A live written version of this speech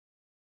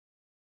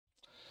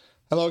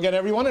Hello again,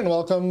 everyone, and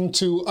welcome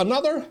to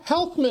another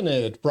Health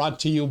Minute brought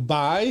to you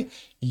by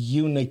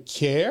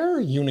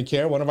UniCare.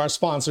 UniCare, one of our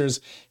sponsors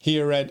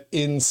here at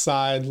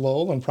Inside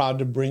Lowell. I'm proud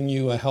to bring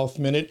you a Health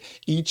Minute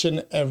each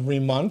and every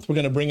month. We're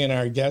going to bring in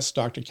our guest,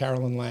 Dr.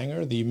 Carolyn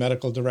Langer, the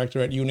medical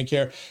director at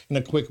UniCare, in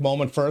a quick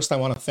moment. First, I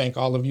want to thank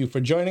all of you for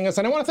joining us,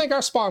 and I want to thank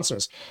our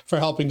sponsors for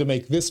helping to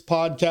make this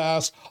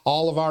podcast,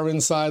 all of our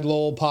Inside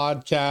Lowell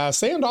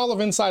podcasts, and all of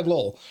Inside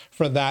Lowell,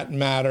 for that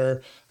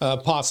matter,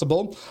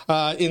 possible.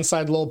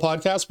 Inside Lowell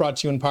podcast brought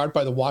to you in part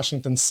by the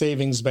Washington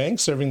Savings Bank,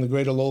 serving the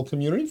greater Lowell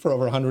community for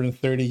over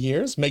 130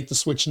 years. Make the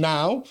switch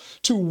now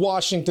to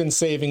Washington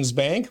Savings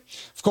Bank.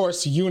 Of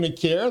course,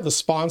 UniCare, the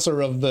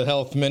sponsor of the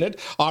Health Minute,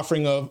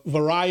 offering a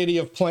variety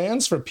of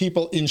plans for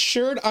people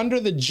insured under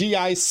the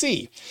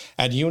GIC.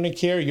 At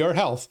UniCare, your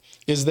health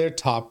is their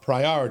top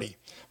priority.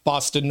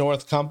 Boston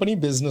North Company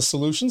Business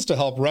Solutions to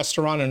help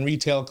restaurant and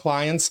retail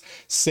clients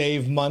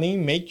save money,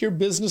 make your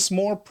business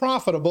more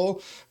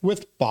profitable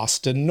with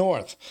Boston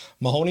North.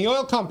 Mahoney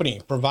Oil Company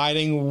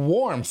providing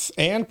warmth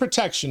and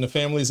protection to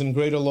families in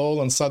Greater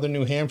Lowell and Southern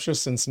New Hampshire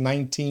since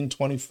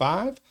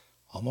 1925.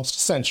 Almost a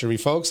century,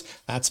 folks.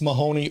 That's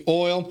Mahoney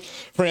Oil.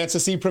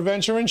 Francis E.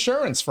 Preventure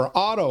Insurance for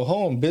auto,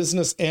 home,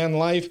 business, and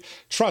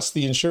life. Trust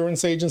the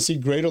insurance agency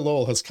Greater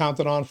Lowell has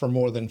counted on for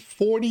more than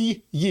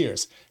 40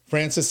 years.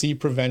 Francis E.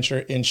 Preventure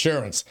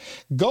Insurance.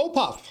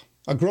 GoPuff,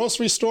 a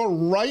grocery store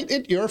right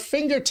at your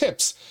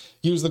fingertips.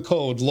 Use the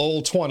code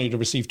Lowell20 to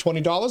receive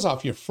 $20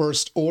 off your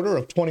first order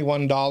of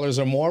 $21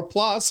 or more.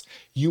 Plus,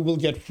 you will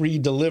get free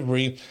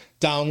delivery.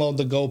 Download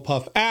the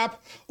GoPuff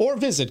app or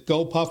visit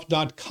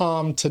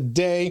gopuff.com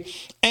today.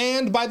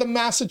 And by the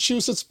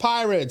Massachusetts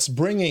Pirates,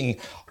 bringing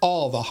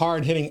all the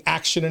hard-hitting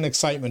action and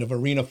excitement of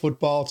arena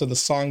football to the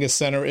Tsongas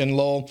Center in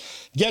Lowell.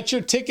 Get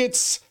your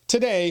tickets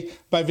today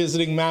by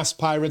visiting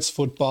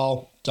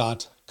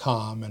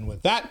masspiratsfootball.com. And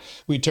with that,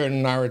 we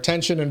turn our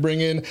attention and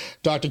bring in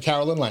Dr.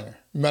 Carolyn Langer,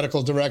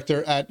 medical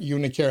director at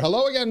UniCare.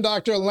 Hello again,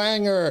 Dr.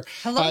 Langer.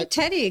 Hello,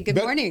 Teddy. Good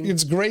morning.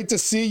 It's great to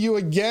see you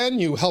again.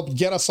 You helped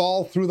get us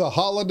all through the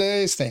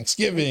holidays,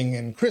 Thanksgiving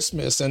and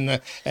Christmas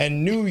and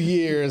New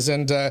Year's.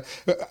 And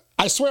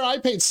I swear I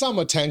paid some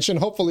attention.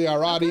 Hopefully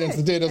our audience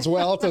did as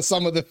well to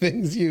some of the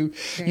things you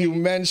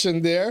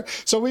mentioned there.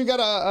 So we've got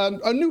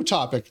a new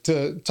topic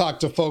to talk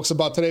to folks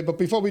about today. But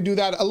before we do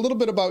that, a little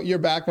bit about your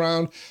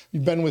background.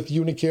 You've been with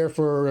UniCare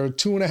for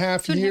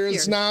 2.5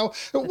 years now.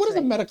 What does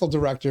a medical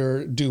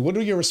director do? What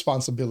are your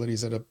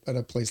responsibilities at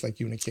a place like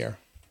UniCare?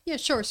 Yeah,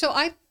 sure. So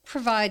I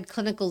provide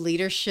clinical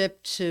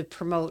leadership to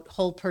promote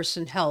whole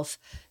person health.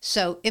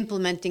 So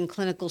implementing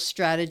clinical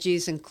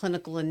strategies and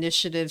clinical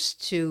initiatives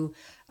to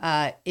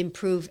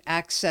improve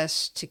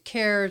access to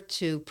care,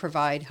 to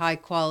provide high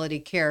quality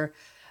care.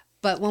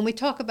 But when we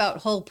talk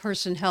about whole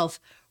person health,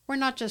 we're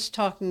not just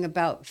talking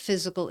about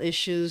physical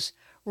issues.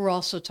 We're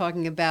also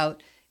talking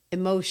about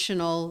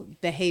emotional,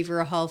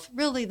 behavioral health,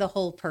 really the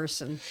whole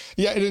person.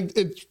 Yeah,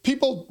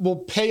 people will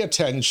pay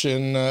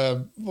attention,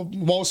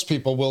 most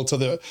people will, to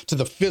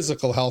the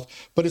physical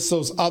health, but it's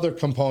those other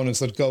components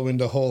that go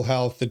into whole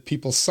health that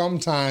people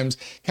sometimes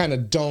kind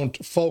of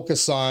don't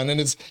focus on.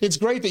 And it's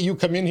great that you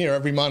come in here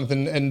every month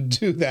and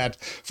do that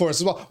for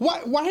us as well.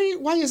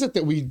 Why is it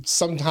that we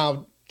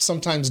sometimes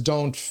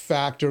don't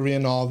factor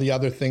in all the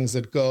other things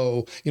that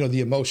go, the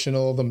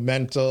emotional, the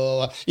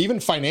mental, even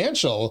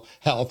financial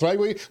health, right?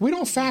 We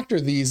don't factor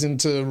these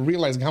into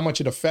realizing how much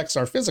it affects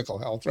our physical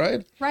health,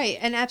 right? Right,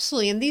 and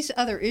absolutely. And these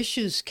other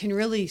issues can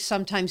really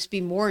sometimes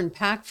be more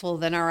impactful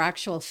than our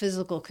actual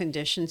physical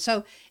condition.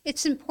 So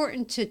it's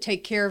important to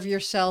take care of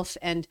yourself.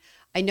 And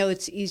I know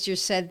it's easier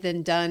said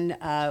than done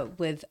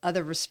with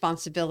other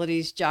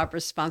responsibilities, job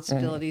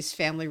responsibilities,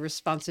 family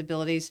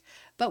responsibilities.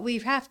 But we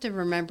have to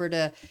remember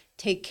to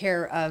take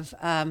care of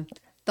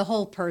the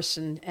whole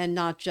person and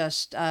not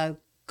just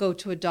go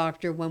to a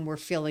doctor when we're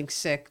feeling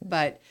sick,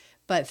 but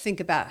think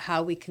about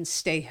how we can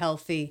stay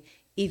healthy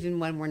even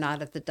when we're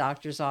not at the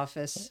doctor's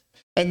office.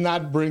 And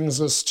that brings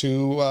us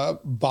to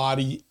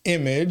body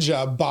image,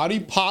 body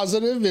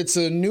positive. It's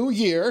a new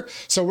year,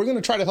 so we're going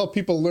to try to help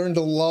people learn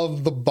to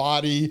love the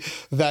body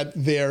that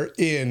they're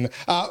in.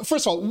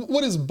 First of all,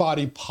 what is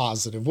body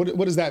positive?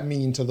 What does that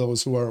mean to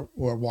those who are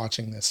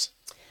watching this?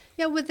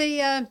 Yeah, with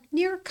a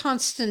near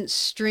constant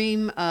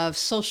stream of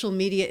social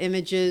media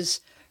images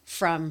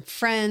from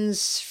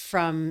friends,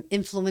 from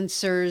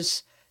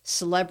influencers,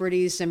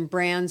 celebrities, and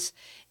brands,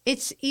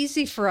 it's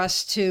easy for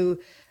us to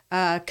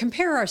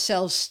compare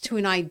ourselves to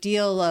an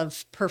ideal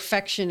of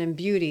perfection and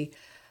beauty.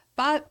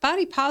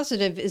 Body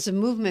positive is a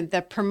movement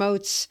that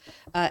promotes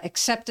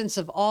acceptance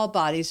of all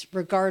bodies,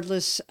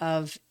 regardless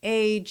of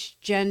age,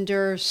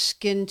 gender,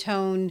 skin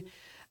tone,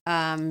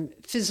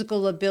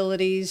 physical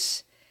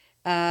abilities,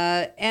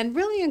 and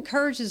really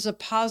encourages a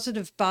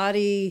positive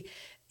body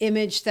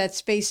image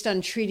that's based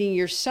on treating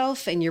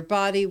yourself and your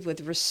body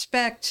with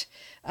respect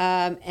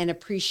and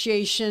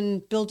appreciation.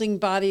 Building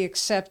body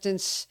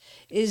acceptance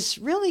is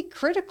really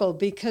critical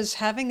because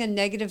having a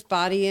negative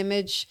body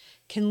image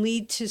can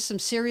lead to some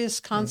serious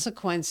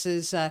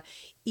consequences,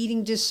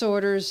 eating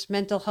disorders,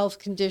 mental health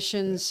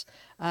conditions,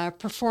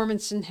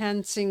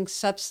 performance-enhancing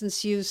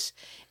substance use,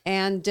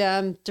 and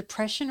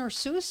depression or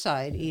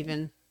suicide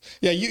even.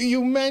 Yeah,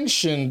 you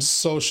mentioned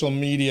social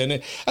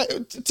media,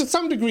 and to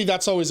some degree,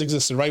 that's always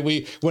existed,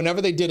 right?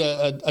 Whenever they did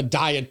a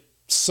diet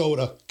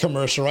soda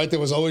commercial, right, there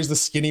was always the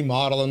skinny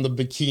model in the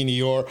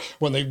bikini, or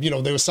when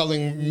they were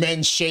selling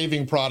men's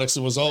shaving products,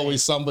 it was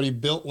always somebody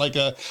built like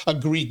a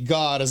Greek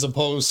god as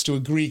opposed to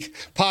a Greek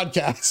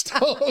podcast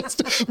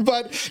host.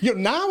 But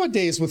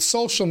nowadays with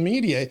social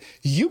media,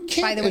 you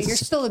can't. By the way, you're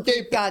still a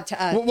Greek god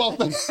to us. Well,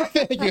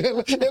 thank you.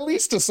 At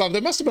least to some.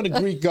 There must have been a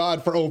Greek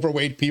god for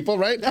overweight people,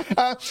 right?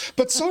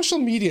 But social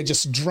media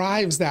just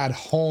drives that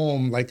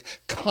home, like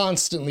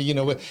constantly,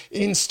 with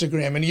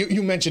Instagram, and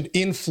you mentioned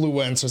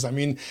influencers. I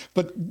mean,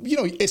 but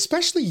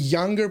especially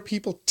younger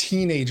people,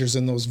 teenagers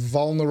in those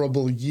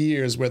vulnerable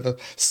years where the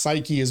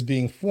psyche is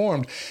being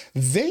formed,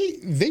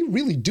 they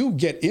really do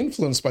get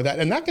influenced by that,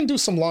 and that can do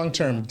some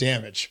long-term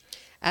damage.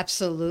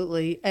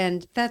 Absolutely.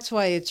 And that's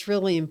why it's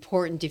really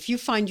important. If you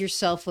find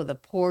yourself with a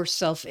poor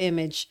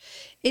self-image,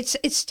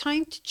 it's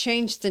time to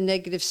change the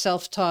negative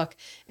self-talk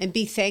and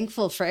be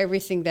thankful for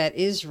everything that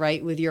is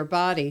right with your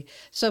body.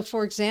 So,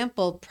 for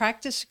example,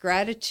 practice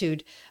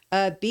gratitude.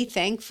 Be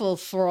thankful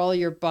for all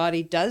your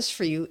body does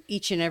for you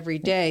each and every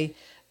day.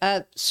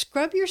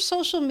 Scrub your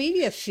social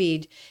media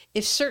feed.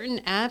 If certain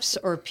apps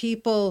or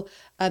people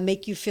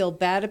make you feel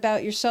bad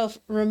about yourself,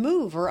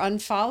 remove or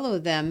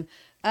unfollow them.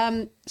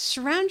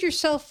 Surround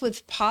yourself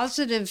with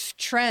positive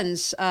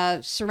trends.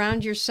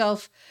 Surround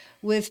yourself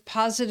with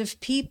positive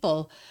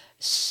people.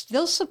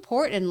 They'll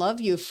support and love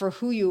you for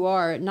who you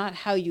are, not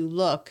how you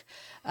look.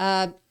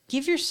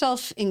 Give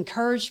yourself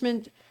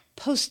encouragement.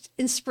 Post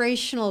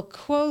inspirational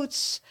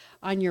quotes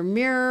on your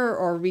mirror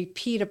or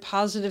repeat a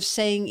positive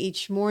saying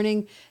each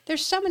morning.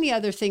 There's so many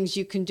other things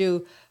you can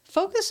do.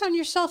 Focus on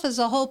yourself as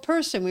a whole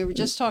person. We were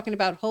just talking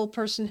about whole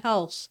person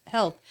health.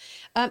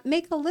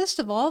 Make a list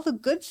of all the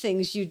good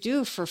things you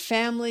do for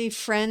family,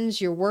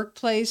 friends, your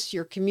workplace,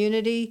 your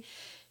community.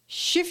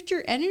 Shift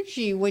your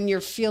energy when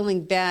you're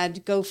feeling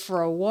bad. Go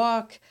for a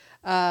walk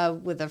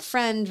with a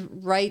friend,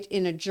 write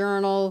in a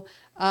journal,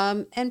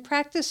 and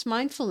practice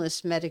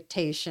mindfulness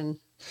meditation.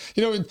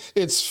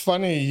 It's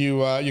funny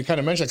you kind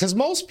of mentioned it, because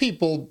most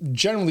people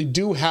generally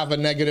do have a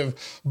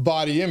negative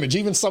body image.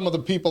 Even some of the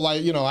people I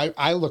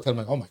look at them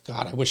like, oh my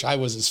God, I wish I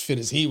was as fit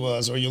as he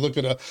was. Or you look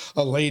at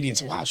a lady and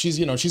say, wow, she's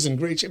in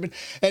great shape.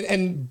 But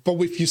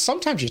if you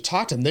sometimes you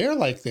talk to them, they're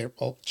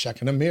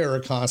checking a mirror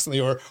constantly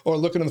or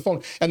looking on the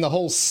phone, and the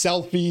whole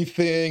selfie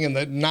thing,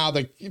 and now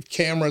the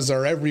cameras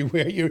are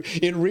everywhere.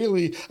 It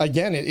really,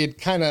 again,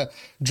 it kind of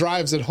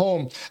drives it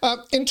home.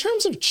 In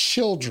terms of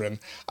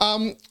children,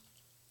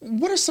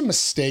 what are some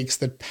mistakes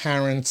that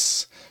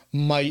parents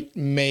might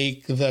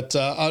make that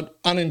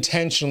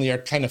unintentionally are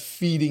kind of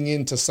feeding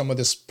into some of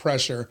this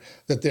pressure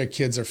that their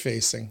kids are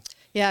facing?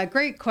 Yeah,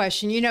 great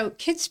question.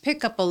 Kids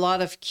pick up a lot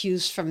of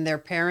cues from their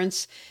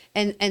parents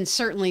and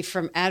certainly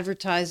from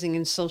advertising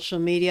and social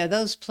media.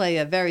 Those play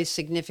a very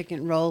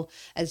significant role,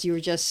 as you were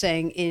just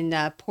saying, in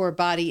poor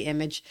body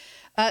image.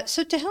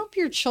 So to help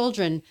your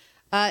children,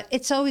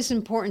 it's always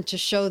important to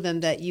show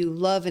them that you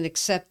love and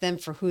accept them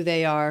for who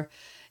they are.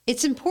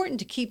 It's important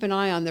to keep an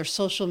eye on their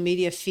social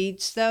media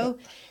feeds, though,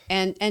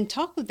 and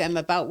talk with them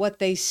about what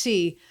they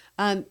see.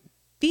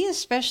 Be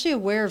especially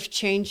aware of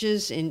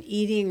changes in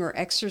eating or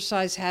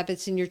exercise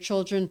habits in your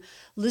children.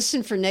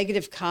 Listen for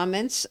negative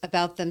comments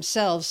about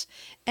themselves,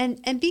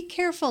 and be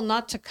careful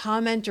not to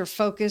comment or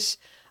focus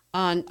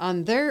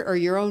on their or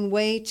your own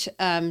weight.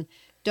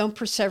 Don't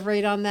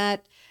perseverate on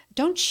that.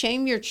 Don't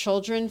shame your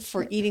children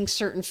for eating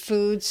certain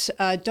foods.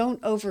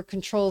 Don't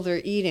over-control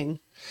their eating.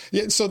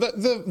 Yeah, so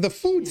the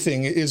food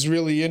thing is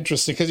really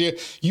interesting, because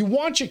you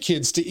want your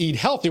kids to eat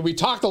healthy. We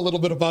talked a little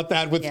bit about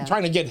that with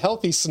trying to get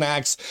healthy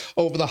snacks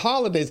over the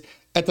holidays.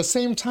 At the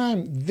same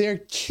time, they're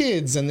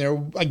kids, and they're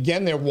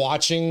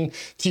watching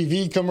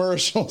TV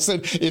commercials,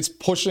 and it's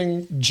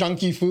pushing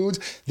junky foods.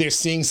 They're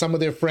seeing some of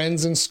their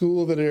friends in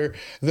school that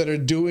are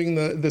doing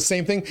the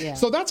same thing. Yeah.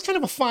 So that's kind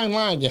of a fine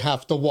line you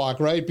have to walk,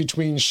 right,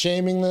 between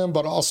shaming them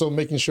but also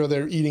making sure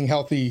they're eating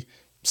healthy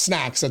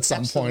snacks at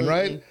some point,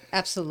 right?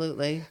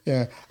 Absolutely.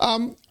 Yeah.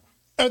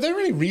 Are there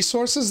any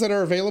resources that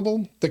are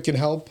available that can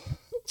help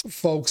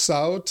folks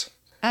out?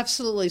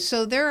 Absolutely.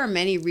 So there are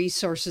many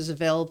resources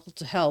available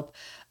to help.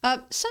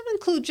 Some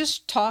include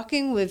just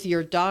talking with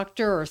your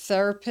doctor or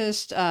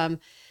therapist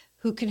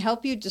who can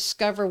help you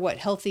discover what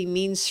healthy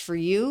means for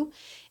you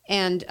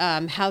and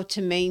how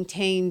to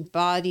maintain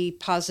body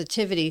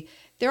positivity.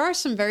 There are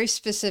some very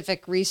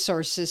specific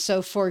resources.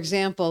 So, for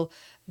example,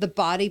 the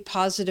Body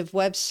Positive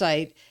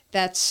website,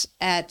 that's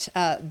at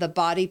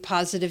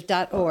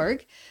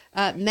thebodypositive.org.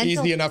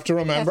 Easy enough to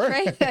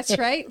remember. That's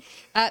right.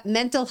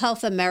 Mental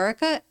Health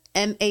America,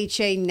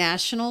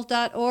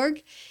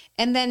 MHAnational.org.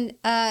 And then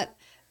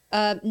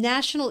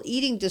National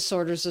Eating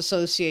Disorders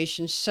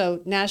Association, so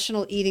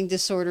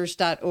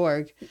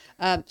nationaleatingdisorders.org.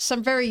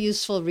 Some very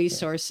useful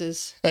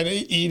resources. And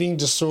eating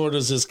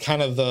disorders is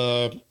kind of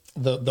the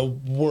the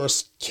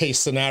worst case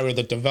scenario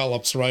that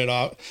develops right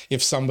out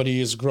if somebody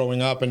is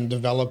growing up and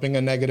developing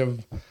a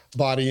negative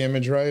body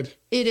image, right?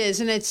 It is,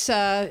 and it's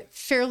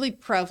fairly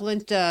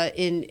prevalent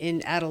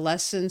in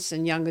adolescents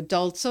and young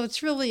adults. So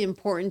it's really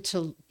important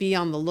to be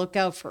on the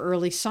lookout for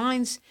early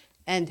signs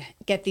and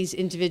get these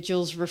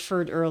individuals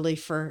referred early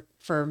for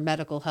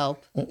medical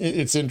help.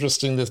 It's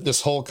interesting that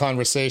this whole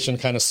conversation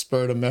kind of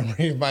spurred a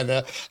memory of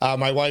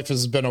my wife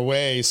has been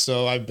away,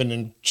 so I've been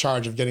in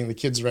charge of getting the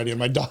kids ready. And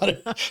my daughter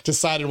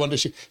decided one day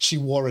she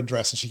wore a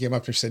dress and she came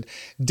up and she said,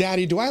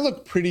 "Daddy, do I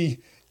look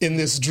pretty in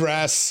this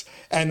dress?"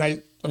 And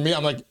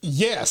I'm like,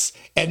 "Yes."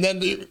 And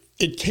then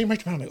it came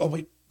right around. I'm like, "Oh,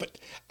 wait, but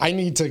I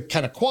need to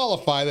kind of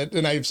qualify that."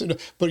 And I said,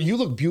 "But you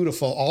look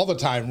beautiful all the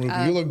time, Ruby.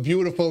 You look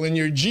beautiful in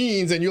your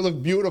jeans, and you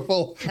look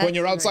beautiful when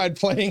you're outside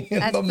playing in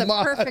the mud."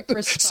 That's the perfect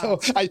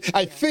response. So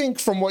I think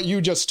from what you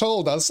just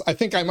told us, I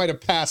think I might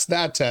have passed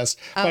that test.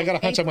 But I got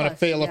a hunch I'm going to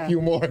fail a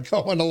few more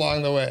going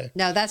along the way.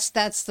 No, that's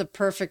the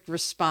perfect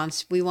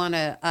response. We want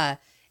to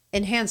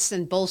enhance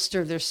and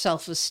bolster their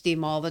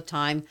self-esteem all the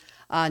time.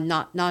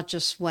 Not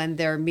just when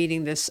they're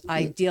meeting this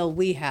ideal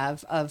we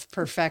have of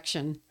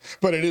perfection.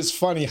 But it is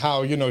funny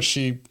how, because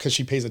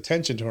she pays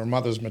attention to her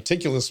mother's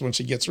meticulous when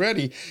she gets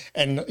ready,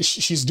 and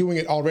she's doing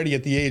it already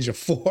at the age of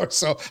 4.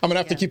 So I'm going to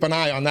have to keep an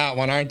eye on that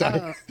one, aren't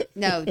I?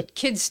 No,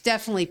 kids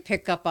definitely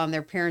pick up on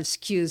their parents'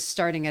 cues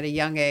starting at a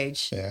young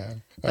age. Yeah.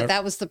 But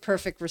that was the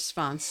perfect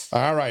response.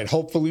 All right.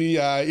 Hopefully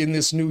in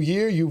this new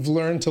year, you've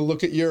learned to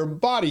look at your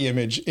body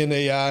image in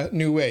a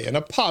new way, in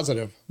a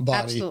positive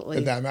body. Absolutely.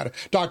 For that matter.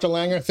 Dr.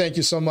 Langer, thank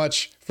you so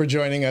much for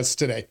joining us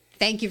today.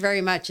 Thank you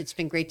very much. It's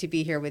been great to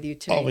be here with you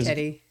today,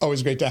 Teddy.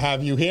 Always great to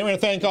have you here.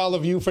 And thank all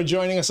of you for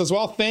joining us as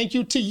well. Thank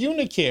you to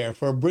UniCare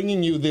for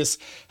bringing you this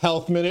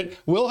Health Minute.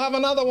 We'll have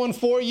another one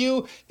for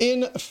you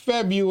in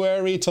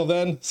February. Till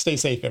then, stay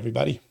safe,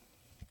 everybody.